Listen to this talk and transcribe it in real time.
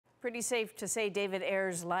Pretty safe to say David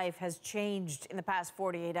Ayres' life has changed in the past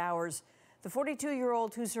 48 hours. The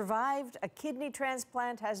 42-year-old who survived a kidney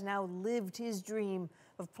transplant has now lived his dream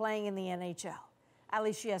of playing in the NHL.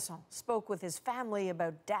 Ayres spoke with his family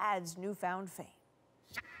about Dad's newfound fame.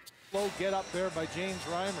 Low get up there by James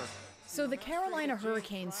Reimer. So the Carolina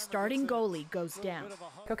Hurricanes starting goalie goes down.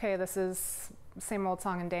 Okay, this is same old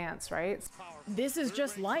song and dance, right? This is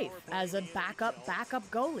just life as a backup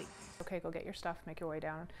goalie. Okay, go get your stuff, make your way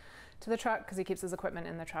down to the truck because he keeps his equipment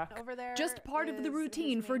in the truck. Over there just part of the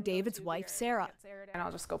routine for David's wife, Sarah. And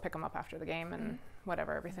I'll just go pick him up after the game and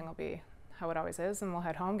whatever, everything will be how it always is, and we'll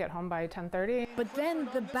head home, get home by 10:30. But then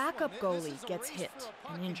the backup goalie gets hit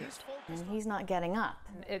and injured. And he's not getting up.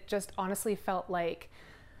 It just honestly felt like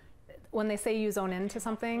when they say you zone into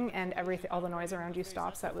something and everything, all the noise around you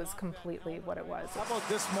stops, that was completely what it was. How about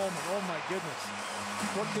this moment? Oh my goodness.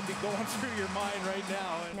 What could be going through your mind right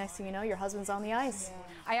now? Next thing you know, your husband's on the ice.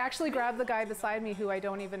 I actually grabbed the guy beside me who I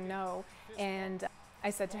don't even know, and I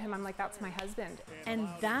said to him, I'm like, that's my husband. And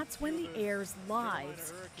that's when the Ayres'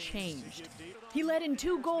 lives changed. He let in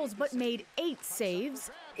 2 goals but made 8 saves.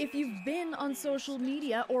 If you've been on social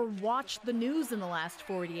media or watched the news in the last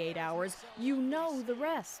 48 hours, you know the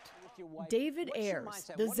rest. David Ayres,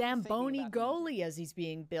 the Zamboni Goalie as he's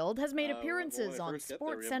being billed, has made appearances on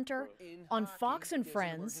SportsCenter, on Fox and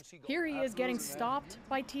Friends. Here he is getting stopped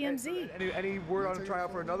by TMZ. Any word on a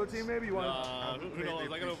tryout for another team maybe? You want who knows?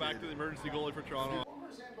 I gotta go back to the emergency goalie for Toronto.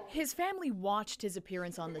 His family watched his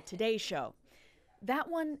appearance on the Today Show. That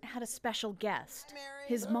one had a special guest,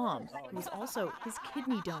 his mom, who's also his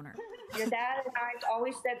kidney donor. Your dad and I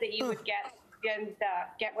always said that you would get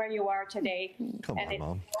where you are today. Come on,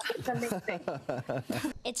 Mom. It's amazing.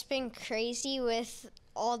 It's been crazy with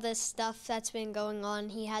all the stuff that's been going on.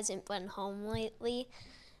 He hasn't been home lately.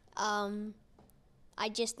 I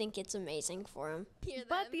just think it's amazing for him.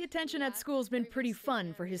 But the attention at school's been pretty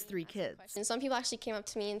fun for his 3 kids. And some people actually came up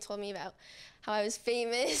to me and told me about how I was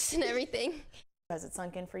famous and everything. Has it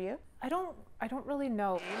sunk in for you? I don't really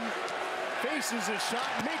know. Faces a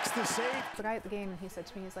shot, makes the save. The guy at the game, he said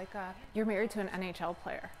to me, he's like, you're married to an NHL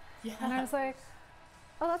player. Yeah. And I was like,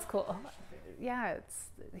 oh, that's cool. Yeah,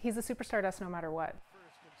 he's a superstar to us no matter what.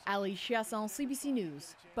 Ayres, CBC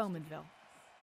News, Bowmanville.